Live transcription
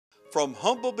From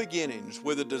humble beginnings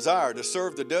with a desire to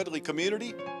serve the Dudley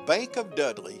community, Bank of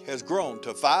Dudley has grown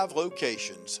to 5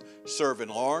 locations, serving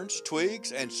Lawrence,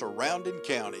 Twiggs, and surrounding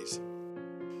counties.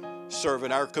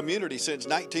 Serving our community since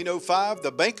 1905,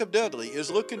 the Bank of Dudley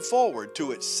is looking forward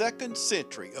to its 2nd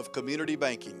century of community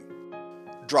banking.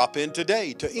 Drop in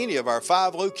today to any of our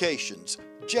 5 locations: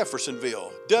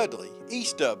 Jeffersonville, Dudley,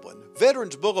 East Dublin,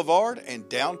 Veterans Boulevard, and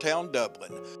downtown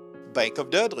Dublin. Bank of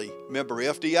Dudley, member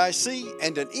FDIC,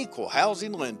 and an equal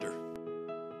housing lender.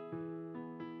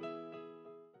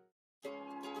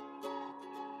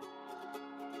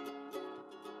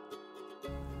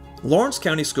 Lawrence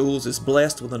County Schools is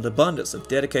blessed with an abundance of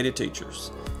dedicated teachers.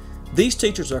 These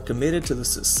teachers are committed to the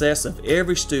success of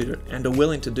every student and are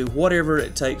willing to do whatever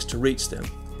it takes to reach them.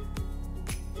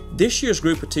 This year's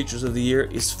group of Teachers of the Year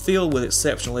is filled with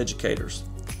exceptional educators.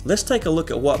 Let's take a look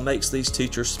at what makes these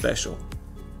teachers special.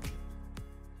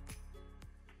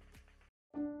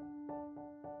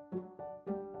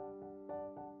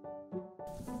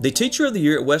 The Teacher of the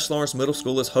Year at West Lawrence Middle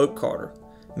School is Hope Carter.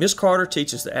 Ms. Carter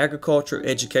teaches the Agriculture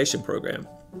Education Program.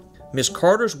 Ms.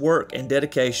 Carter's work and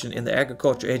dedication in the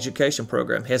Agriculture Education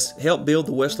Program has helped build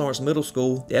the West Lawrence Middle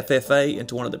School, the FFA,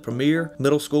 into one of the premier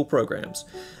middle school programs,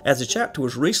 as the chapter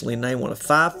was recently named one of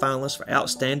 5 finalists for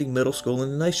Outstanding Middle School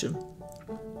in the nation.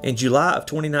 In July of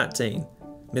 2019,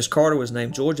 Ms. Carter was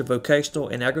named Georgia Vocational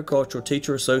and Agricultural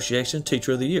Teacher Association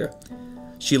Teacher of the Year.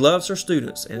 She loves her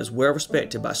students and is well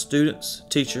respected by students,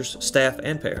 teachers, staff,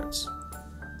 and parents.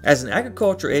 As an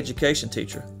agriculture education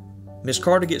teacher, Ms.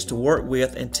 Carter gets to work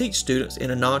with and teach students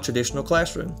in a non-traditional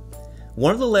classroom.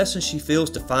 One of the lessons she feels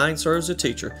defines her as a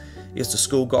teacher is the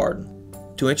school garden.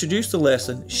 To introduce the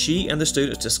lesson, she and the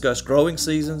students discuss growing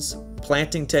seasons,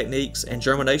 planting techniques, and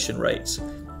germination rates.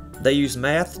 They use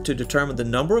math to determine the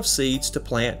number of seeds to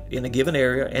plant in a given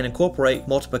area and incorporate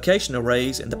multiplication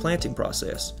arrays in the planting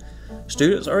process.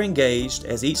 Students are engaged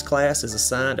as each class is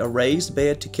assigned a raised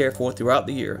bed to care for throughout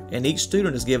the year, and each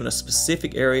student is given a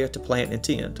specific area to plant and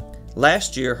tend.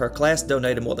 Last year, her class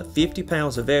donated more than 50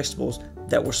 pounds of vegetables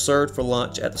that were served for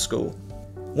lunch at the school.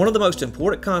 One of the most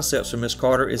important concepts for Ms.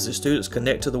 Carter is that students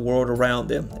connect to the world around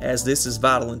them, as this is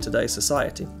vital in today's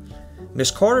society.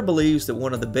 Ms. Carter believes that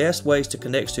one of the best ways to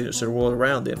connect students to the world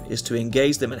around them is to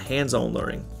engage them in hands-on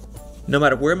learning. No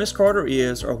matter where Ms. Carter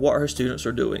is or what her students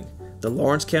are doing, the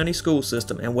Lawrence County School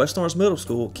System and West Lawrence Middle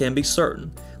School can be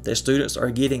certain that students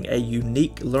are getting a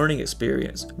unique learning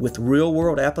experience with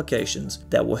real-world applications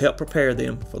that will help prepare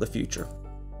them for the future.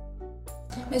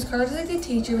 Ms. Carter is a good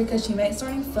teacher because she makes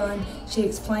learning fun, she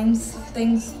explains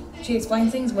things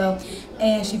well,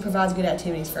 and she provides good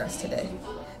activities for us to do.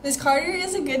 Ms. Carter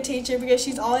is a good teacher because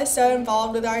she's always so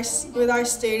involved with our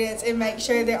students and makes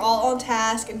sure they're all on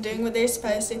task and doing what they're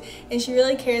supposed to, and she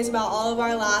really cares about all of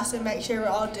our lives and makes sure we're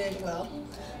all doing well.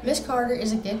 Ms. Carter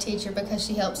is a good teacher because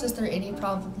she helps us through any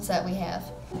problems that we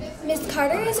have. Ms.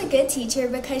 Carter is a good teacher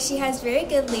because she has very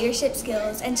good leadership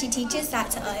skills and she teaches that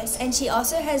to us, and she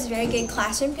also has very good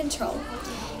classroom control.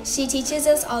 She teaches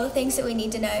us all the things that we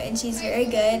need to know, and she's very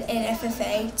good in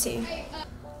FFA too.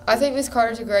 I think Miss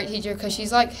Carter's a great teacher because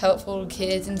she's like helpful to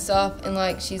kids and stuff, and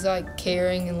like she's like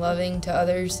caring and loving to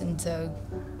others, and so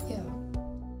yeah.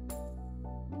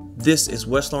 This is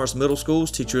West Lawrence Middle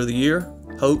School's Teacher of the Year,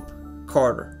 Hope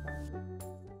Carter.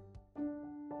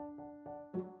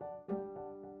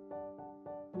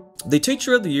 The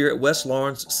Teacher of the Year at West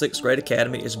Lawrence 6th Grade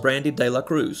Academy is Brandy De La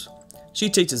Cruz.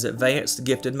 She teaches advanced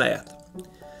gifted math.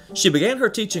 She began her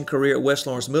teaching career at West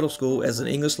Lawrence Middle School as an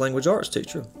English language arts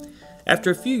teacher.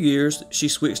 After a few years, she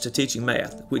switched to teaching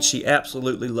math, which she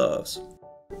absolutely loves.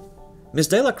 Ms.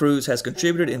 De La Cruz has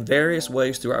contributed in various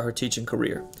ways throughout her teaching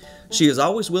career. She is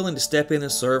always willing to step in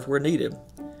and serve where needed.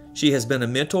 She has been a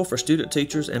mentor for student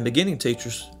teachers and beginning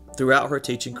teachers throughout her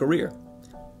teaching career.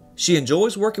 She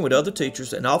enjoys working with other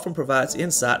teachers and often provides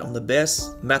insight on the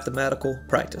best mathematical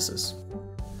practices.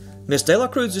 Ms. De La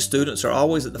Cruz's students are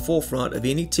always at the forefront of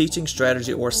any teaching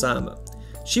strategy or assignment.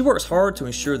 She works hard to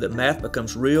ensure that math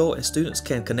becomes real and students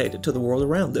can connect it to the world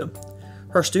around them.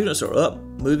 Her students are up,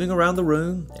 moving around the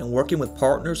room, and working with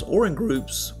partners or in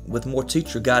groups with more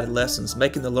teacher-guided lessons,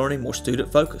 making the learning more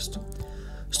student-focused.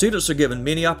 Students are given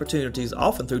many opportunities,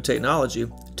 often through technology,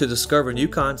 to discover new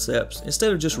concepts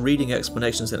instead of just reading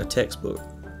explanations in a textbook.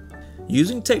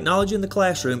 Using technology in the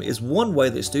classroom is one way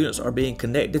that students are being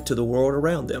connected to the world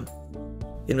around them.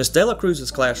 In Ms. De La Cruz's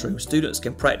classroom, students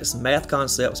can practice math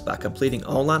concepts by completing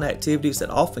online activities that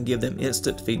often give them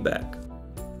instant feedback.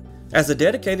 As a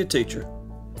dedicated teacher,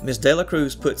 Ms. De La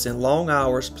Cruz puts in long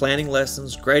hours planning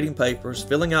lessons, grading papers,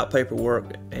 filling out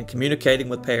paperwork, and communicating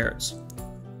with parents.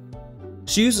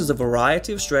 She uses a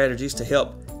variety of strategies to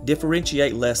help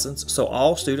differentiate lessons so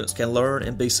all students can learn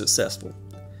and be successful.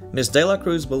 Ms. De La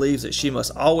Cruz believes that she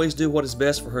must always do what is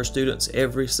best for her students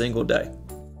every single day.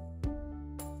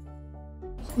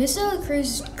 Ms. De La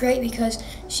Cruz is great because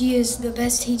she is the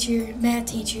best math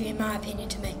teacher in my opinion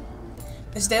to me.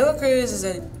 Ms. De La Cruz is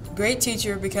a great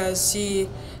teacher because she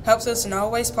helps us in all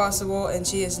ways possible and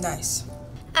she is nice.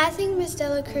 I think Ms. De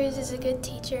La Cruz is a good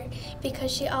teacher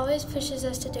because she always pushes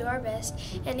us to do our best,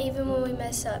 and even when we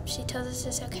mess up, she tells us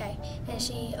it's okay, and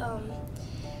she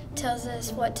tells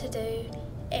us what to do,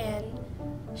 and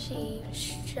she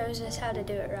shows us how to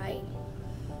do it right.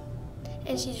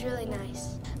 And she's really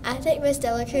nice. I think Ms. De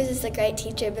La Cruz is a great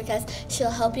teacher because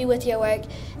she'll help you with your work,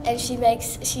 and she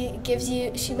makes it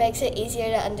easier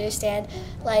to understand.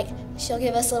 Like, she'll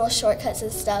give us little shortcuts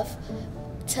and stuff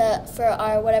for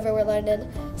our whatever we're learning,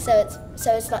 so it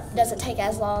doesn't take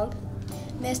as long.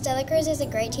 Ms. De La Cruz is a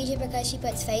great teacher because she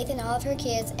puts faith in all of her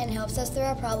kids and helps us through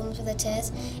our problems with the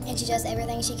test, and she does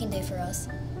everything she can do for us.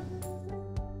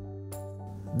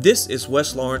 This is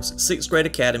West Lawrence 6th Grade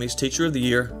Academy's Teacher of the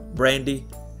Year, Brandy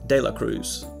De La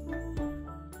Cruz.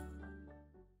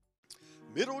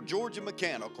 Middle Georgia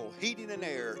Mechanical Heating and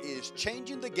Air is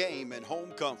changing the game in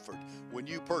home comfort. When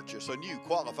you purchase a new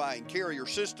qualifying Carrier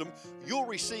system, you'll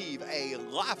receive a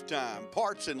lifetime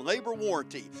parts and labor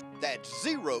warranty. That's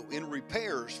zero in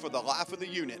repairs for the life of the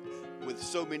unit. With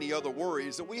so many other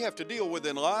worries that we have to deal with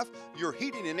in life, your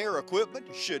heating and air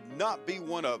equipment should not be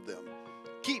one of them.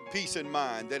 Keep peace in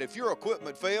mind that if your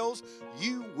equipment fails,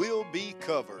 you will be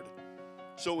covered.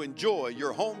 So enjoy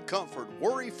your home comfort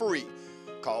worry-free.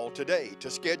 Call today to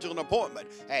schedule an appointment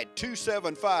at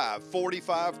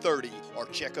 275-4530 or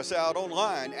check us out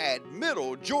online at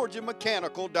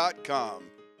middlegeorgiamechanical.com.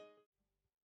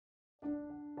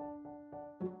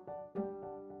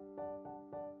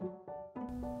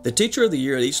 The Teacher of the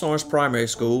Year at East Lawrence Primary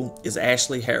School is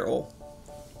Ashley Harrell.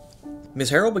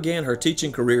 Ms. Harrell began her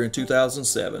teaching career in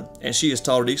 2007, and she has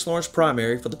taught at East Lawrence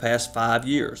Primary for the past 5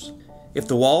 years. If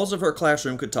the walls of her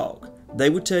classroom could talk, they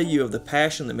would tell you of the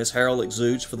passion that Ms. Harrell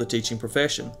exudes for the teaching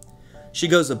profession. She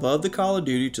goes above the call of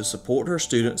duty to support her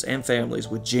students and families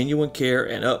with genuine care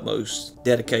and utmost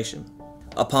dedication.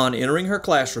 Upon entering her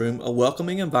classroom, a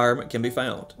welcoming environment can be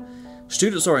found.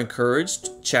 Students are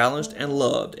encouraged, challenged, and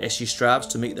loved as she strives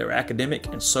to meet their academic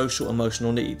and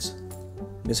social-emotional needs.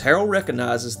 Ms. Harrell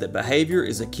recognizes that behavior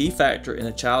is a key factor in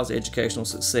a child's educational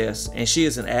success, and she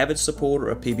is an avid supporter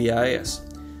of PBIS.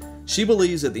 She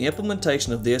believes that the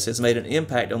implementation of this has made an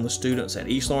impact on the students at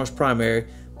East Lawrence Primary,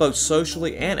 both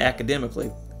socially and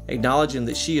academically, acknowledging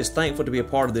that she is thankful to be a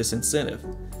part of this incentive.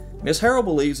 Ms. Harrell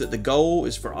believes that the goal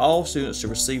is for all students to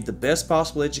receive the best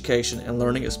possible education and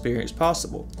learning experience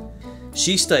possible.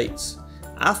 She states,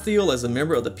 "I feel as a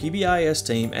member of the PBIS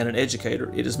team and an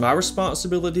educator, it is my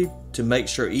responsibility to make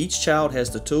sure each child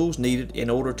has the tools needed in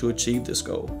order to achieve this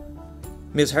goal."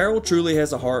 Ms. Harrell truly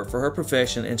has a heart for her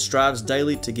profession and strives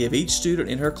daily to give each student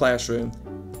in her classroom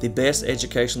the best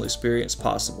educational experience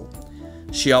possible.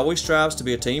 She always strives to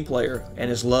be a team player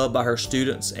and is loved by her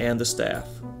students and the staff.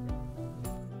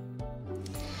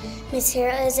 Ms.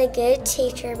 Harrell is a good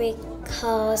teacher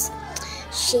because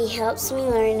she helps me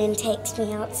learn and takes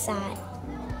me outside.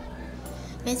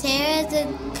 Ms. Harrell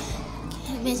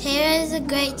is a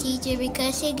great teacher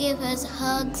because she gives us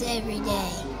hugs every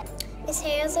day. Ms.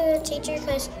 Harrell's a good teacher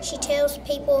because she tells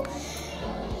people,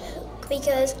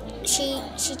 she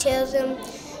tells them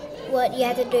what you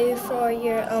have to do for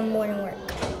your morning work.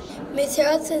 Ms.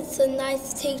 Harrell is a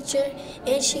nice teacher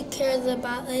and she cares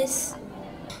about us.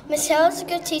 Ms. Harrell is a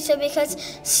good teacher because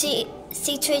she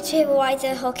treats people like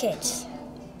they're her kids.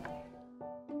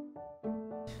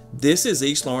 This is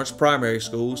East Lawrence Primary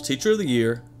School's Teacher of the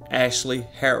Year, Ashley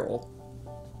Harrell.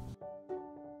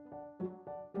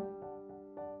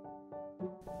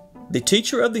 The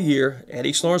Teacher of the Year at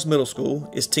East Lawrence Middle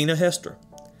School is Tina Hester.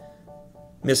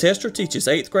 Ms. Hester teaches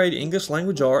 8th grade English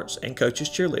Language Arts and coaches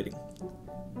cheerleading.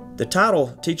 The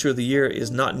title Teacher of the Year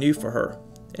is not new for her,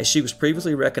 as she was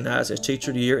previously recognized as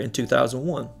Teacher of the Year in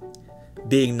 2001.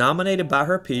 Being nominated by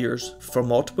her peers for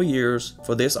multiple years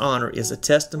for this honor is a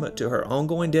testament to her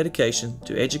ongoing dedication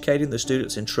to educating the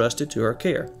students entrusted to her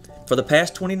care. For the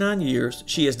past 29 years,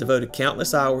 she has devoted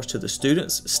countless hours to the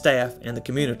students, staff, and the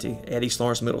community at East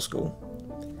Lawrence Middle School.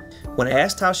 When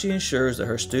asked how she ensures that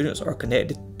her students are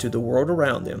connected to the world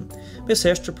around them, Ms.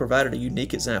 Hester provided a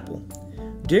unique example.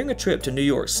 During a trip to New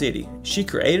York City, she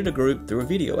created a group through a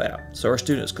video app so her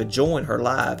students could join her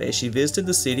live as she visited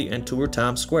the city and toured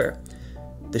Times Square.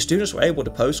 The students were able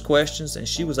to post questions and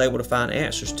she was able to find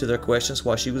answers to their questions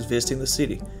while she was visiting the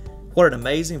city. What an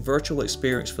amazing virtual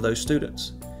experience for those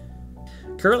students.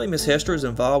 Currently, Ms. Hester is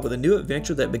involved with a new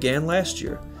adventure that began last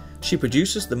year. She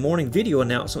produces the morning video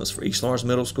announcements for East Lawrence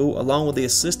Middle School along with the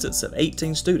assistance of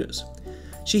 18 students.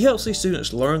 She helps these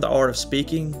students learn the art of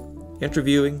speaking,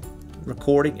 interviewing,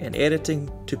 recording, and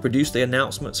editing to produce the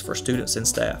announcements for students and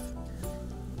staff.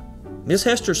 Ms.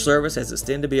 Hester's service has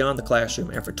extended beyond the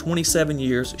classroom, and for 27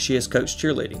 years she has coached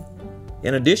cheerleading.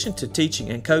 In addition to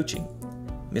teaching and coaching,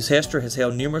 Ms. Hester has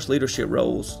held numerous leadership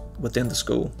roles within the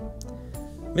school.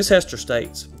 Ms. Hester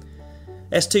states,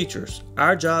 "As teachers,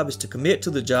 our job is to commit to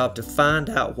the job to find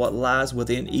out what lies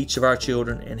within each of our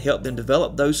children and help them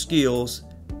develop those skills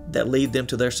that lead them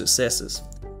to their successes."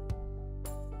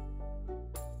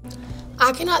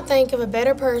 I cannot think of a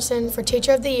better person for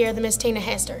Teacher of the Year than Miss Tina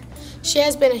Hester. She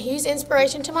has been a huge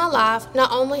inspiration to my life.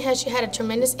 Not only has she had a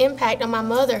tremendous impact on my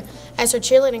mother as her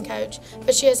cheerleading coach,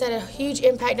 but she has had a huge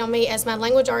impact on me as my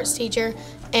language arts teacher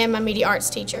and my media arts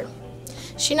teacher.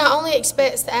 She not only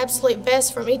expects the absolute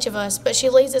best from each of us, but she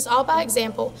leads us all by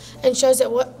example and shows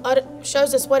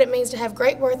us what it means to have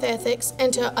great work ethics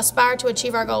and to aspire to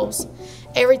achieve our goals.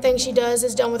 Everything she does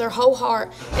is done with her whole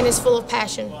heart and is full of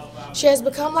passion. She has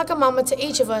become like a mama to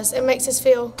each of us and makes us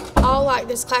feel all like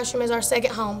this classroom is our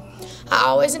second home. I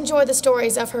always enjoy the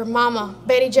stories of her mama,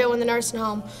 Betty Jo in the nursing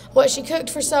home, what she cooked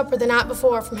for supper the night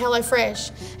before from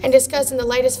HelloFresh, and discussing the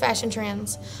latest fashion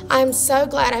trends. I am so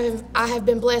glad I have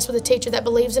been blessed with a teacher that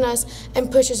believes in us and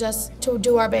pushes us to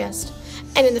do our best.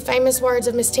 And in the famous words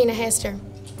of Miss Tina Hester,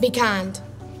 be kind.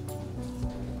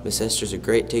 Miss Hester's a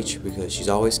great teacher because she's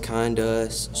always kind to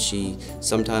us. She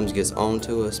sometimes gets on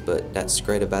to us, but that's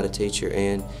great about a teacher,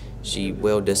 and she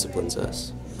well disciplines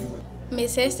us.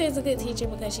 Miss Hester is a good teacher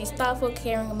because she's thoughtful,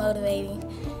 caring, motivating,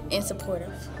 and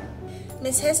supportive.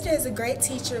 Miss Hester is a great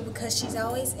teacher because she's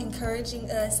always encouraging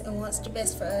us and wants the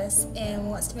best for us and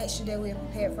wants to make sure that we're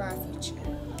prepared for our future.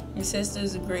 Miss Hester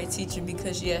is a great teacher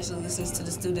because she actually listens to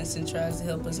the students and tries to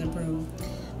help us improve.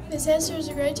 Miss Hester is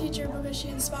a great teacher because she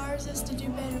inspires us to do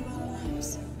better in our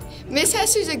lives. Miss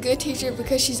Hester is a good teacher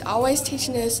because she's always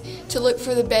teaching us to look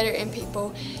for the better in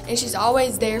people, and she's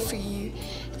always there for you,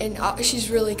 and she's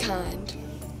really kind.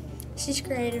 She's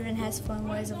creative and has fun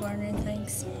ways of learning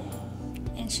things,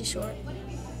 and she's short.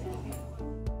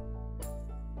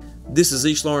 This is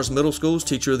East Lawrence Middle School's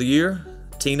Teacher of the Year,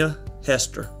 Tina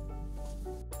Hester.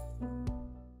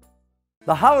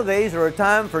 The holidays are a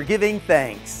time for giving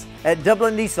thanks. At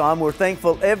Dublin Nissan, we're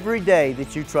thankful every day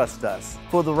that you trust us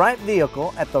for the right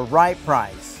vehicle at the right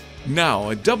price. Now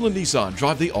at Dublin Nissan,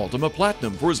 drive the Altima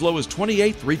Platinum for as low as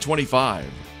 $28,325.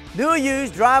 New or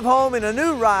used, drive home in a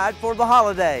new ride for the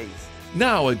holidays.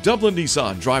 Now at Dublin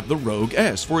Nissan, drive the Rogue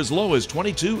S for as low as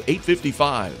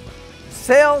 $22,855.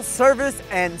 Sales, service,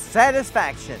 and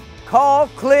satisfaction. Call,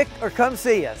 click, or come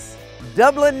see us.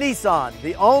 Dublin Nissan,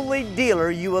 the only dealer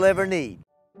you will ever need.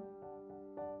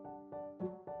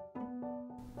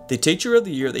 The Teacher of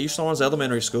the Year at East Lawrence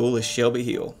Elementary School is Shelby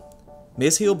Hill.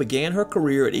 Ms. Hill began her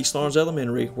career at East Lawrence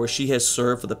Elementary, where she has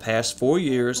served for the past 4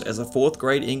 years as a 4th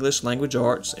grade English language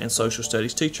arts and social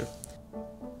studies teacher.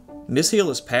 Ms. Hill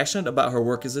is passionate about her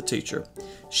work as a teacher.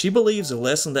 She believes the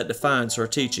lesson that defines her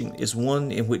teaching is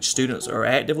one in which students are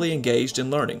actively engaged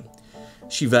in learning.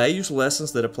 She values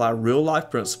lessons that apply real-life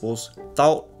principles,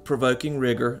 thought-provoking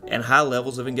rigor, and high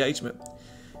levels of engagement.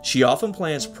 She often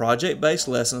plans project-based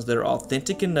lessons that are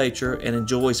authentic in nature and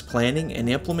enjoys planning and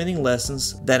implementing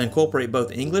lessons that incorporate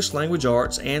both English language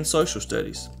arts and social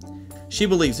studies. She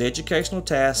believes educational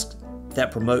tasks that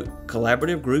promote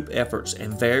collaborative group efforts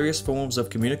and various forms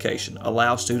of communication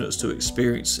allow students to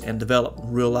experience and develop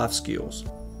real-life skills.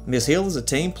 Ms. Hill is a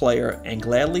team player and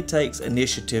gladly takes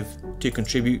initiative to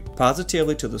contribute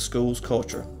positively to the school's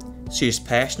culture. She is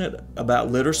passionate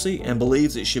about literacy and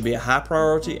believes it should be a high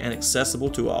priority and accessible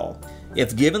to all.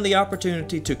 If given the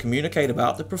opportunity to communicate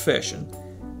about the profession,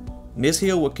 Ms.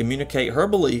 Hill would communicate her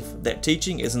belief that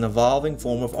teaching is an evolving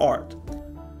form of art.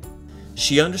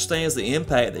 She understands the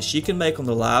impact that she can make on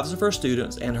the lives of her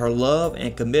students, and her love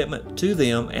and commitment to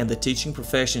them and the teaching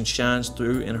profession shines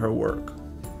through in her work.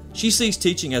 She sees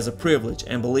teaching as a privilege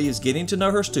and believes getting to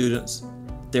know her students,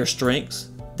 their strengths,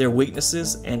 their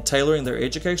weaknesses, and tailoring their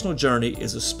educational journey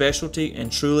is a specialty and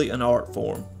truly an art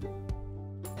form.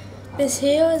 Miss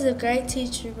Hill is a great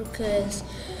teacher because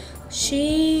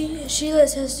she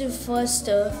lets us do fun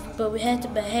stuff, but we have to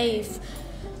behave.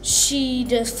 She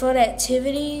does fun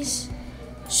activities.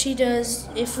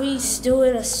 If we do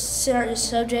it a certain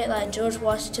subject like George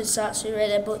Washington Socks, we read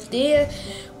that book there,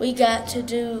 we got to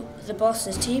do the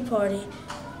Boston Tea Party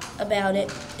about it,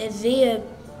 and then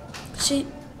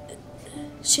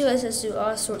she lets us do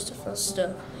all sorts of fun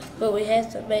stuff. but we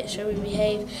have to make sure we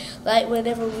behave. Like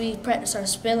whenever we practice our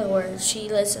spelling words, she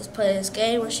lets us play this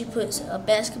game where she puts a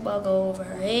basketball goal over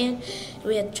her head.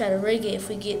 We have to try to rig it if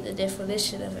we get the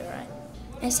definition of it right.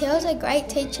 Miss Hill's a great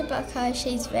teacher because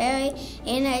she's very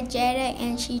energetic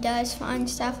and she does fun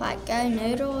stuff like Go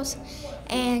Noodles,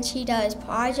 and she does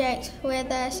projects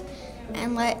with us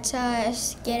and lets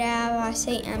us get out of our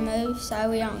seat and move so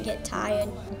we don't get tired.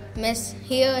 Miss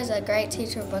Hill is a great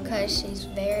teacher because she's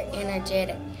very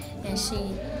energetic, and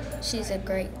she's a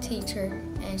great teacher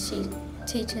and she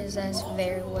teaches us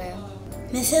very well.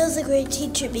 Miss Hill's a great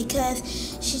teacher because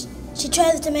she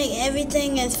tries to make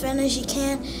everything as fun as she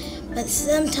can, but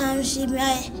sometimes she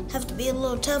might have to be a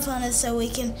little tough on us so we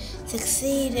can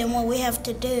succeed in what we have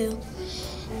to do.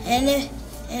 And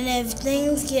if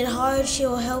things get hard,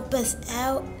 she'll help us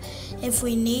out if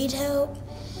we need help.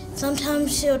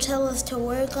 Sometimes she'll tell us to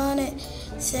work on it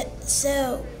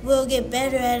so we'll get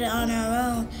better at it on our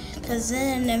own, because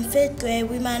then in 5th grade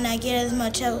we might not get as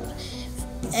much help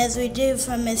as we do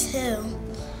from Miss Hill.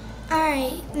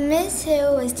 Alright, Miss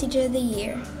Hill was Teacher of the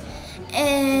Year,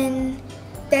 and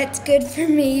that's good for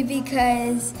me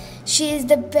because she is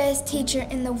the best teacher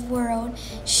in the world.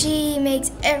 She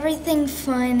makes everything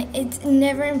fun. It's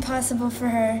never impossible for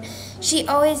her. She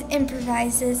always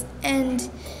improvises, and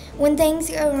when things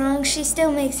go wrong, she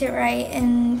still makes it right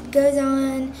and goes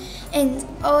on and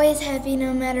always happy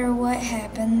no matter what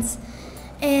happens.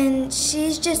 And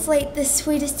she's just like the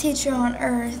sweetest teacher on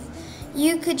earth.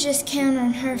 You could just count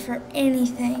on her for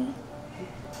anything.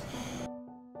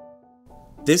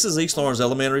 This is East Lawrence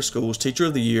Elementary School's Teacher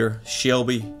of the Year,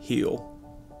 Shelby Hill.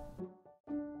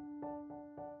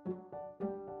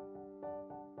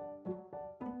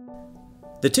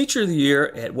 The Teacher of the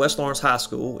Year at West Lawrence High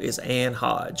School is Ann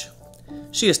Hodge.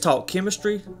 She has taught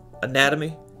chemistry,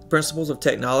 anatomy, principles of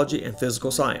technology, and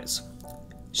physical science.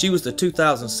 She was the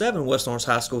 2007 West Lawrence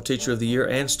High School Teacher of the Year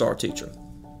and Star Teacher.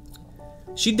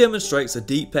 She demonstrates a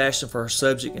deep passion for her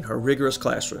subject in her rigorous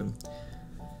classroom.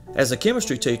 As a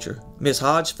chemistry teacher, Ms.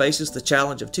 Hodge faces the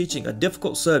challenge of teaching a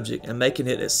difficult subject and making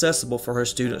it accessible for her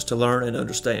students to learn and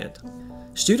understand.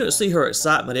 Students see her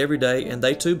excitement every day, and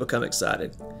they too become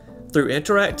excited. Through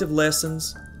interactive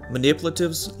lessons,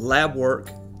 manipulatives, lab work,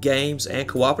 games, and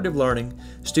cooperative learning,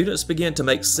 students begin to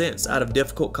make sense out of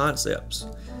difficult concepts.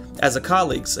 As a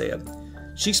colleague said,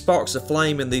 she sparks a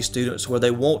flame in these students where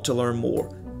they want to learn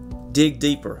more, dig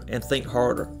deeper, and think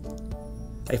harder.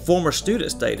 A former student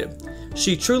stated,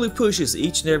 "She truly pushes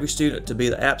each and every student to be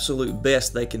the absolute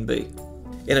best they can be."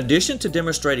 In addition to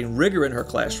demonstrating rigor in her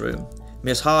classroom,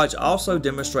 Ms. Hodge also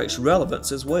demonstrates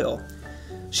relevance as well.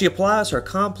 She applies her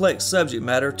complex subject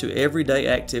matter to everyday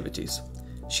activities.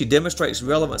 She demonstrates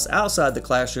relevance outside the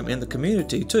classroom in the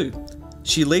community too.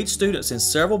 She leads students in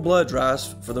several blood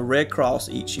drives for the Red Cross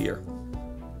each year.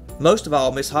 Most of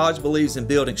all, Ms. Hodge believes in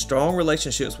building strong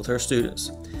relationships with her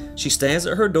students. She stands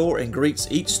at her door and greets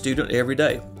each student every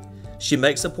day. She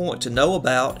makes a point to know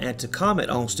about and to comment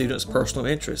on students' personal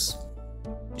interests.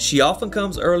 She often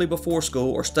comes early before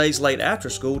school or stays late after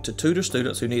school to tutor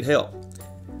students who need help.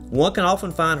 One can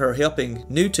often find her helping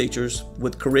new teachers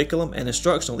with curriculum and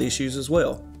instructional issues as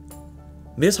well.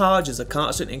 Ms. Hodge is a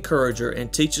constant encourager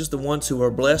and teaches the ones who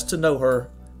are blessed to know her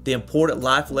the important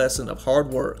life lesson of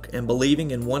hard work and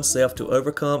believing in oneself to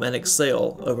overcome and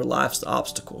excel over life's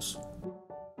obstacles.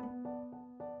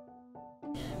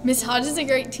 Miss Hodge is a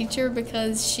great teacher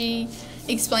because she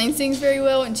explains things very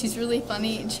well, and she's really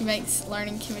funny, and she makes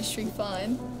learning chemistry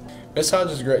fun. Miss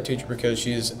Hodge is a great teacher because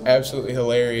she is absolutely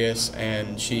hilarious,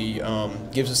 and she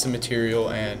gives us the material,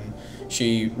 and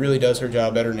she really does her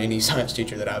job better than any science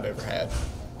teacher that I've ever had.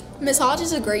 Miss Hodge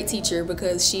is a great teacher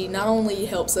because she not only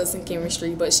helps us in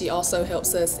chemistry, but she also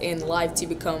helps us in life to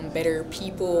become better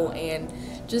people, and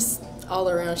just all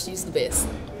around she's the best.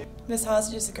 Miss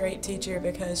Hodge is a great teacher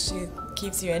because she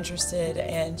keeps you interested,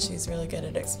 and she's really good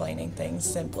at explaining things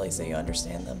simply so you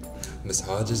understand them. Miss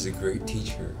Hodge is a great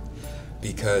teacher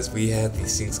because we had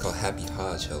these things called Happy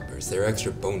Hodge helpers. They're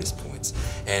extra bonus points.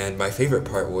 And my favorite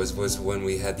part was when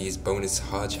we had these bonus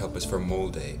Hodge helpers for mole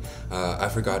day. I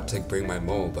forgot to bring my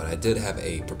mole, but I did have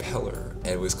a propeller.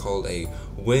 It was called a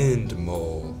wind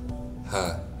mole.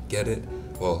 Get it?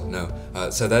 Well, no.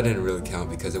 So that didn't really count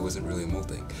because it wasn't really a mole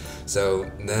thing. So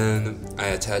then I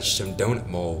attached some donut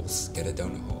moles. Get it?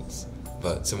 Donut holes.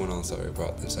 But someone else already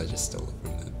brought them, so I just stole it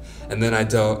from them. And then I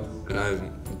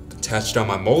attached on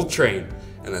my mole train,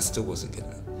 and that still wasn't good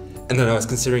enough. And then I was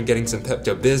considering getting some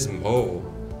Pepto-Bismol,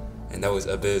 and that was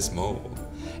abysmal.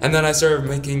 And then I started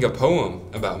making a poem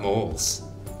about moles.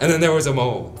 And then there was a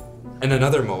mole, and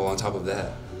another mole on top of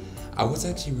that. I was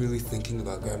actually really thinking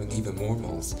about grabbing even more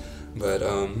moles, but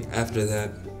after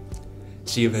that,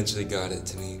 she eventually got it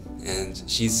to me, and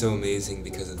she's so amazing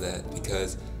because of that,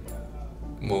 because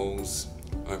moles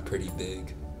are pretty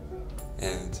big,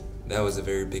 and that was a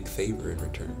very big favor in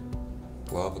return.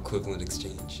 Law of equivalent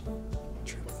exchange.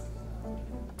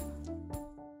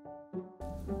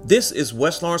 This is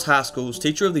West Lawrence High School's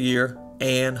Teacher of the Year,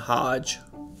 Ann Hodge.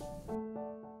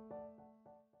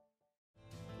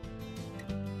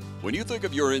 When you think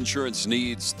of your insurance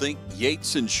needs, think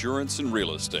Yates Insurance and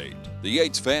Real Estate. The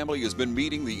Yates family has been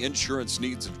meeting the insurance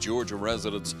needs of Georgia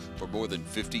residents for more than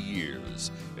 50 years.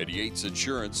 At Yates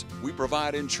Insurance, we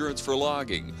provide insurance for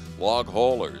logging, log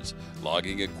haulers,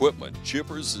 logging equipment,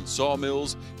 chippers, and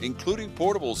sawmills, including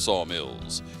portable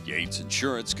sawmills. Yates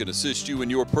Insurance can assist you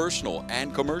in your personal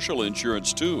and commercial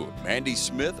insurance too. Mandy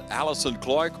Smith, Allison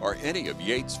Clark, or any of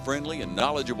Yates' friendly and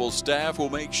knowledgeable staff will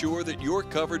make sure that you're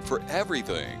covered for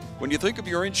everything. When you think of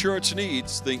your insurance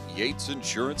needs, think Yates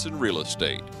Insurance and Real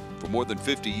Estate. For more than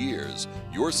 50 years,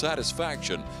 your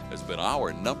satisfaction has been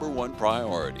our #1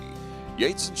 priority.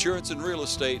 Yates Insurance and Real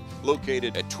Estate,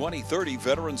 located at 2030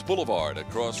 Veterans Boulevard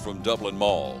across from Dublin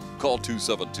Mall. Call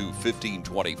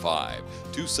 272-1525,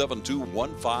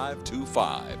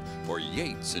 272-1525 for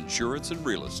Yates Insurance and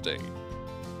Real Estate.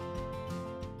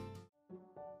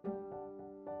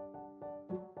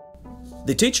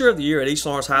 The Teacher of the Year at East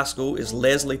Lawrence High School is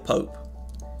Leslie Pope.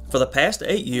 For the past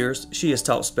 8 years, she has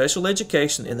taught special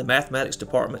education in the mathematics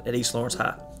department at East Lawrence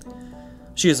High.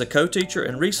 She is a co-teacher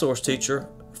and resource teacher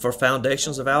for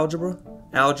Foundations of Algebra,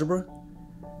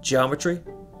 Geometry,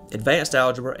 Advanced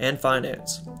Algebra, and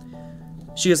Finance.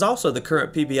 She is also the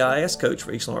current PBIS coach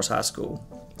for East Lawrence High School.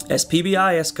 As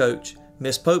PBIS coach,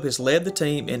 Ms. Pope has led the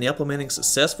team in implementing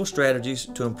successful strategies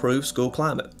to improve school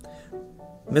climate.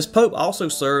 Ms. Pope also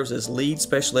serves as lead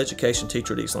special education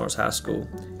teacher at East Lawrence High School.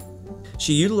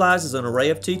 She utilizes an array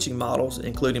of teaching models,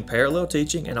 including parallel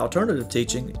teaching and alternative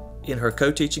teaching, in her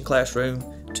co-teaching classroom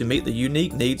to meet the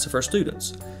unique needs of her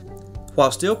students.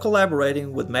 While still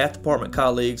collaborating with math department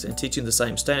colleagues and teaching the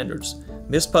same standards,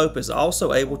 Ms. Pope is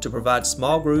also able to provide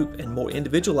small group and more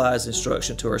individualized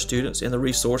instruction to her students in the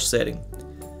resource setting.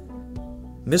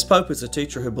 Ms. Pope is a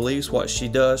teacher who believes what she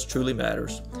does truly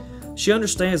matters. She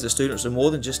understands that students are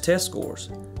more than just test scores.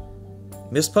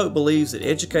 Ms. Pope believes that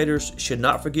educators should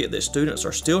not forget that students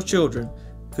are still children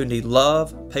who need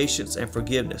love, patience, and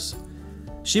forgiveness.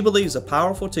 She believes a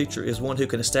powerful teacher is one who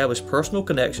can establish personal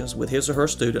connections with his or her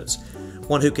students,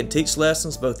 one who can teach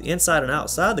lessons both inside and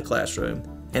outside the classroom,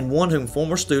 and one whom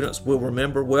former students will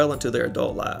remember well into their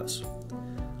adult lives.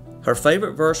 Her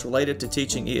favorite verse related to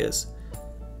teaching is,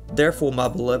 "Therefore, my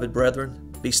beloved brethren,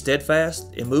 be steadfast,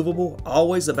 immovable,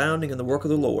 always abounding in the work of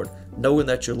the Lord, knowing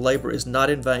that your labor is not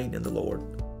in vain in the Lord."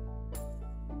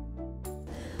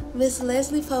 Miss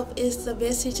Leslie Pope is the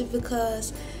best teacher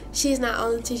because she's not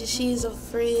only a teacher, she's a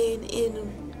friend,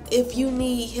 and if you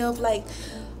need help, like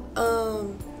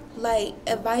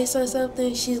advice or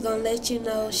something, she's gonna let you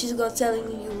know. She's gonna tell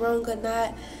you you're wrong or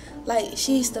not. Like,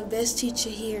 she's the best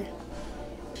teacher here.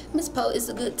 Ms. Pope is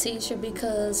a good teacher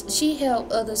because she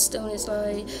helps other students,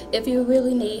 like if you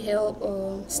really need help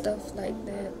or stuff like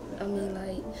that. I mean,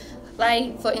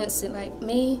 like for instance, like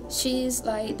me, she's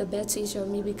like the best teacher of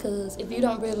me because if you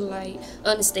don't really like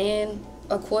understand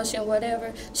a question,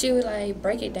 whatever, she would like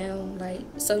break it down like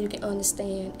so you can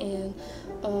understand. And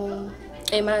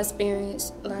in my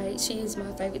experience, like she's my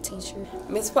favorite teacher.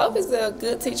 Ms. Pope is a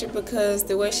good teacher because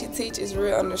the way she teaches is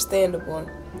real understandable.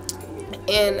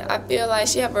 And I feel like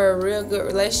she have a real good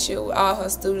relationship with all her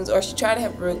students, or she try to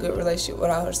have a real good relationship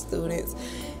with all her students.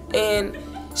 And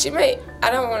she make, I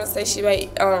don't want to say she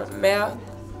make math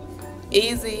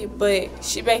easy, but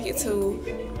she make it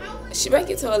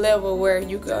to a level where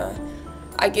you can,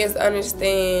 I guess,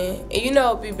 understand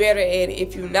and be better at it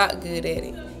if you're not good at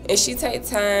it. And she take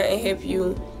time and help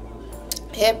you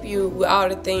with all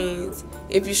the things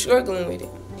if you're struggling with it.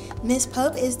 Miss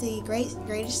Pope is the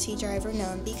greatest teacher I've ever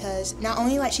known because not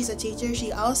only she's a teacher,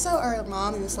 she also are a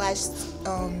mom and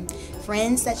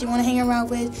friends that you want to hang around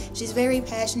with. She's very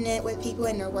passionate with people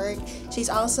in her work. She's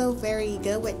also very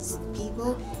good with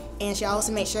people, and she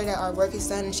also makes sure that our work is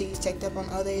done and she's checked up on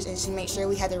others, and she makes sure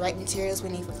we have the right materials we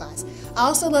need for class. I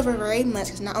also love her very much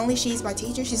because not only she's my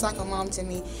teacher, she's like a mom to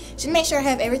me. She makes sure I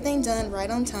have everything done right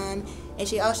on time, and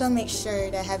she also makes sure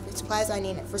that I have the supplies I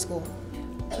need for school.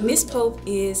 Miss Pope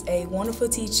is a wonderful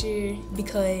teacher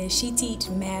because she teaches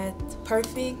math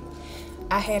perfect.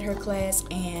 I had her class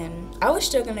and I was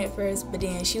struggling at first, but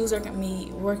then she was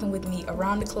working with me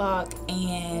around the clock,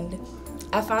 and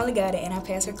I finally got it and I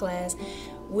passed her class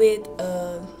with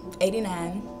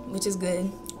 89, which is good,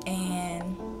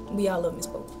 and we all love Miss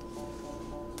Pope.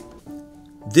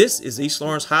 This is East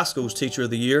Lawrence High School's Teacher of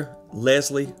the Year,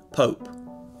 Leslie Pope.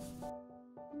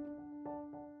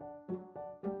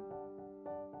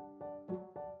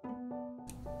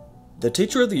 The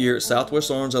Teacher of the Year at Southwest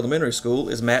Lawrence Elementary School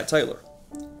is Matt Taylor.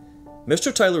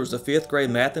 Mr. Taylor is a 5th grade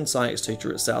math and science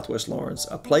teacher at Southwest Lawrence,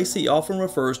 a place he often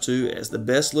refers to as the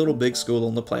best little big school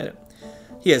on the planet.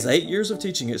 He has 8 years of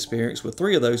teaching experience, with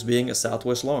 3 of those being at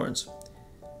Southwest Lawrence.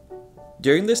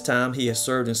 During this time, he has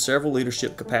served in several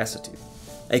leadership capacities.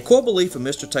 A core belief of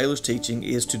Mr. Taylor's teaching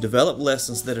is to develop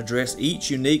lessons that address each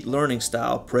unique learning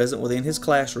style present within his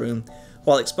classroom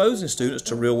while exposing students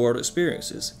to real-world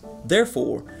experiences.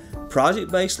 Therefore,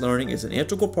 project-based learning is an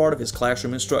integral part of his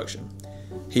classroom instruction.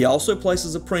 He also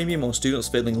places a premium on students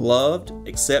feeling loved,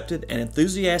 accepted, and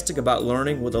enthusiastic about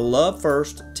learning with a love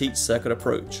first, teach second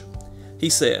approach. He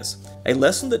says, "A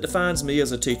lesson that defines me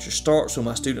as a teacher starts when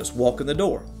my students walk in the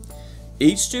door.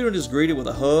 Each student is greeted with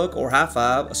a hug or high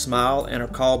five, a smile, and are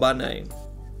called by name.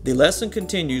 The lesson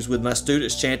continues with my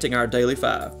students chanting our daily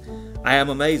 5. I am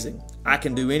amazing. I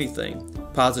can do anything.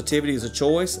 Positivity is a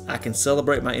choice. I can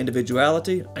celebrate my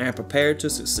individuality. I am prepared to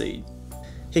succeed."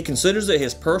 He considers it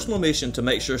his personal mission to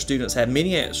make sure students have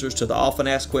many answers to the often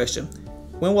asked question,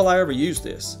 when will I ever use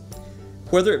this?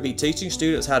 Whether it be teaching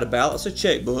students how to balance a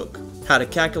checkbook, how to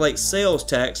calculate sales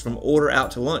tax from order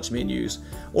out to lunch menus,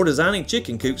 or designing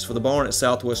chicken coops for the barn at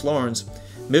Southwest Lawrence,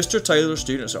 Mr. Taylor's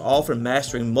students are often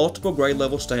mastering multiple grade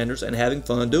level standards and having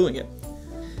fun doing it.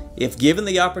 If given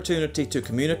the opportunity to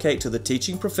communicate to the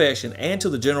teaching profession and to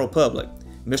the general public,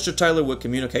 Mr. Taylor would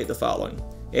communicate the following.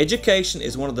 Education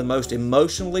is one of the most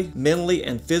emotionally, mentally,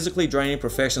 and physically draining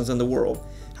professions in the world.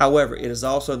 However, it is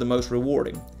also the most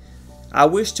rewarding. I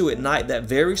wish to ignite that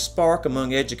very spark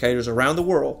among educators around the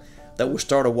world that will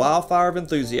start a wildfire of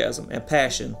enthusiasm and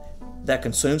passion that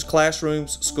consumes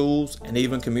classrooms, schools, and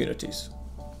even communities.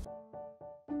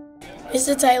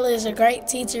 Mr. Taylor is a great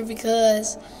teacher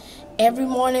because every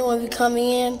morning when we come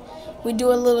in, we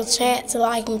do a little chant to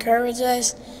encourage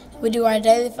us. We do our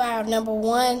daily 5. Number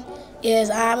 1 is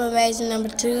I'm amazing. Number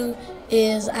 2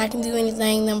 is I can do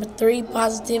anything. Number 3,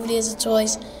 positivity is a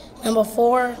choice. Number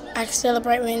 4, I can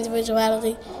celebrate my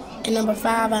individuality. And number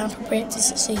 5, I'm prepared to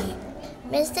succeed.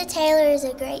 Mr. Taylor is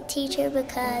a great teacher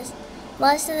because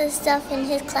most of the stuff in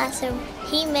his classroom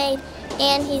he made,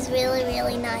 and he's really,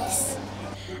 really nice.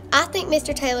 I think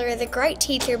Mr. Taylor is a great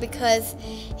teacher because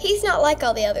he's not like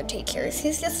all the other teachers.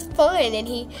 He's just fun, and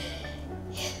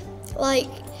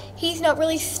he's not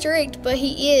really strict, but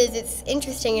he is. It's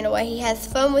interesting in a way. He has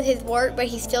fun with his work, but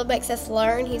he still makes us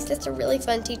learn. He's just a really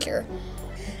fun teacher.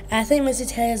 I think Mr.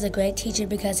 Taylor is a great teacher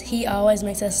because he always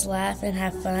makes us laugh and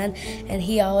have fun, and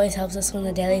he always helps us win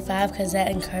the daily 5 because that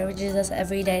encourages us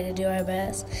every day to do our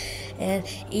best. And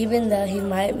even though he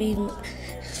might be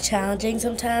challenging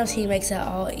sometimes, he makes it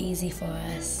all easy for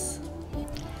us.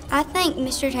 I think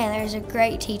Mr. Taylor is a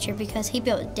great teacher because he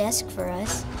built a desk for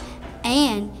us,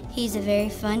 and he's a very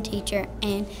fun teacher,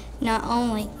 and not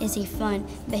only is he fun,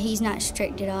 but he's not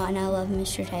strict at all, and I love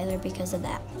Mr. Taylor because of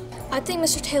that. I think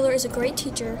Mr. Taylor is a great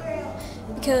teacher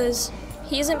because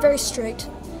he isn't very strict,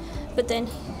 but then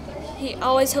he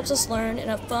always helps us learn in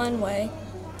a fun way.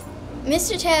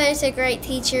 Mr. Taylor is a great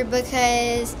teacher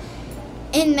because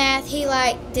in math he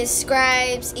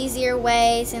describes easier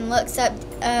ways and looks up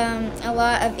a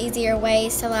lot of easier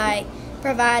ways to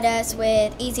provide us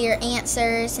with easier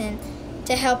answers, and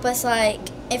to help us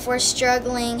if we're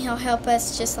struggling, he'll help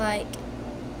us just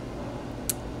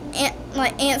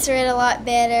answer it a lot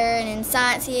better. And in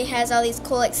science he has all these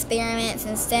cool experiments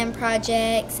and STEM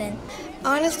projects. And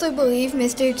I honestly believe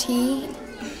Mr. T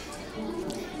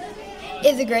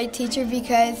is a great teacher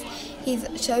because he's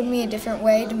showed me a different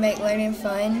way to make learning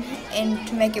fun and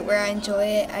to make it where I enjoy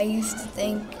it. I used to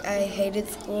think I hated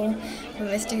school, but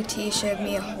Mr. T showed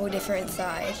me a whole different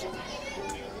side.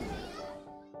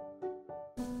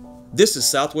 This is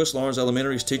Southwest Lawrence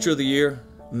Elementary's Teacher of the Year,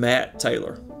 Matt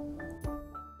Taylor.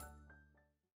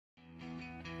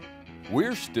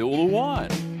 We're still the one.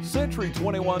 Century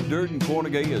 21 Durden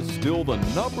Cornegay is still the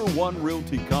 #1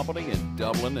 realty company in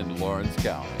Dublin and Lawrence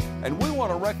County. And we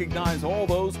want to recognize all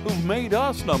those who've made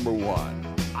us #1,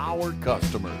 our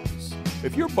customers.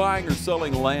 If you're buying or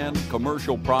selling land,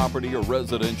 commercial property, or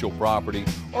residential property,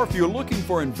 or if you're looking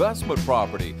for investment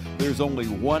property, there's only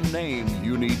one name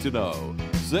you need to know: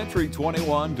 Century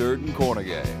 21 Durden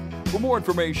Cornegay. For more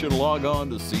information, log on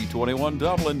to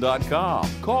c21dublin.com.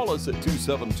 Call us at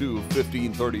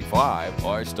 272-1535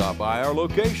 or stop by our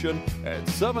location at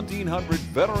 1700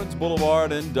 Veterans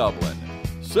Boulevard in Dublin.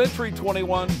 Century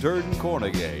 21 Durden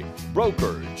Cornegay.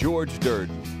 Broker George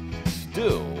Durden.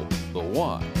 Still the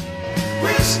one.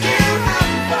 We're still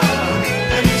having fun,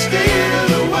 and we're still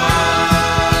the one.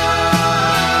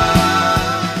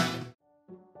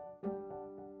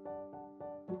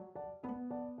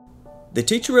 The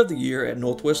Teacher of the Year at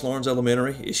Northwest Lawrence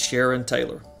Elementary is Sharon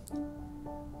Taylor.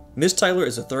 Ms. Taylor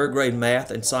is a third grade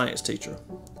math and science teacher.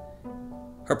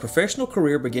 Her professional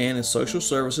career began in social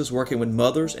services working with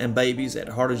mothers and babies at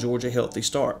Heart of Georgia Healthy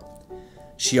Start.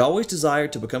 She always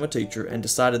desired to become a teacher and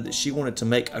decided that she wanted to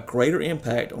make a greater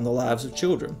impact on the lives of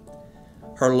children.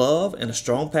 Her love and a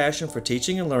strong passion for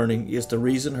teaching and learning is the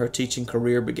reason her teaching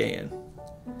career began.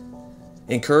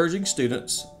 Encouraging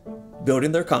students,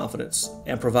 building their confidence,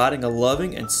 and providing a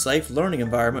loving and safe learning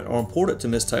environment are important to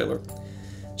Ms. Taylor.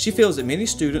 She feels that many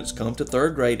students come to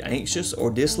third grade anxious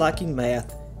or disliking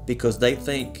math because they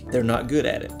think they're not good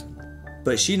at it.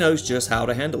 But she knows just how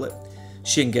to handle it.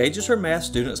 She engages her math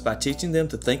students by teaching them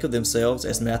to think of themselves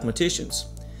as mathematicians.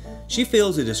 She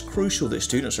feels it is crucial that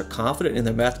students are confident in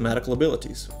their mathematical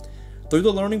abilities. Through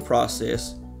the learning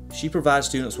process, she provides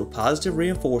students with positive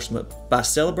reinforcement by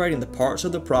celebrating the parts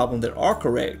of the problem that are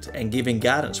correct and giving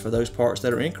guidance for those parts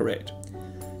that are incorrect.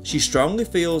 She strongly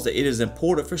feels that it is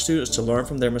important for students to learn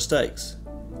from their mistakes.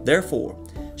 Therefore,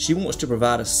 she wants to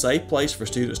provide a safe place for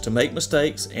students to make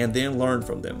mistakes and then learn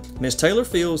from them. Ms. Taylor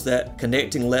feels that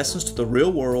connecting lessons to the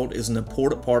real world is an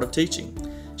important part of teaching.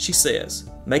 She says,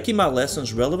 "Making my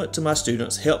lessons relevant to my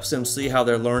students helps them see how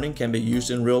their learning can be used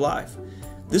in real life.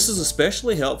 This is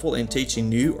especially helpful in teaching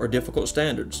new or difficult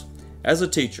standards. As a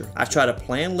teacher, I try to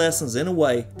plan lessons in a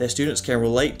way that students can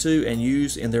relate to and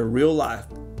use in their real life,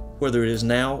 whether it is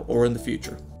now or in the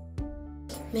future."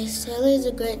 Ms. Taylor is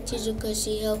a great teacher because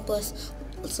she helps us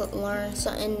learn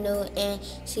something new, and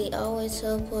she always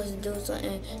helps us do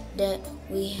something that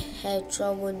we had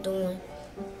trouble doing.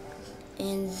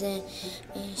 And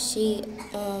she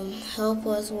helps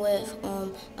us with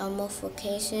our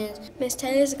multiplications. Miss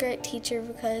Taylor is a great teacher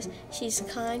because she's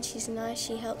kind, she's nice,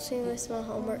 she helps me with my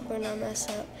homework when I mess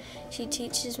up. She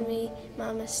teaches me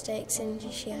my mistakes and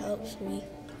she helps me.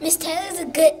 Miss Taylor is a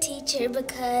good teacher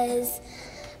because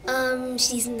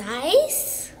she's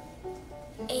nice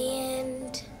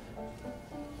and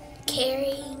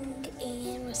caring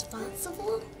and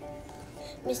responsible.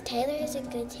 Miss Taylor is a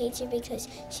good teacher because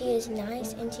she is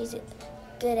nice and she's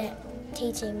good at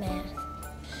teaching math.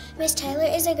 Miss Taylor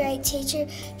is a great teacher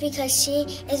because she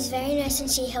is very nice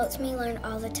and she helps me learn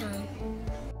all the time.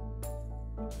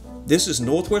 This is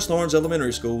Northwest Lawrence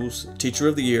Elementary School's Teacher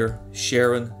of the Year,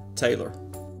 Sharon Taylor.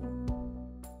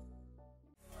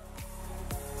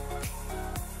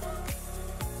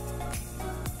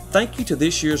 Thank you to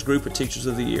this year's group of Teachers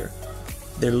of the Year.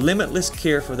 Their limitless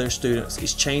care for their students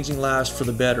is changing lives for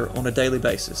the better on a daily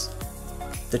basis.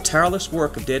 The tireless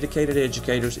work of dedicated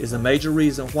educators is a major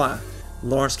reason why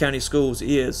Lawrence County Schools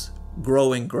is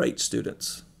growing great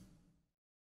students.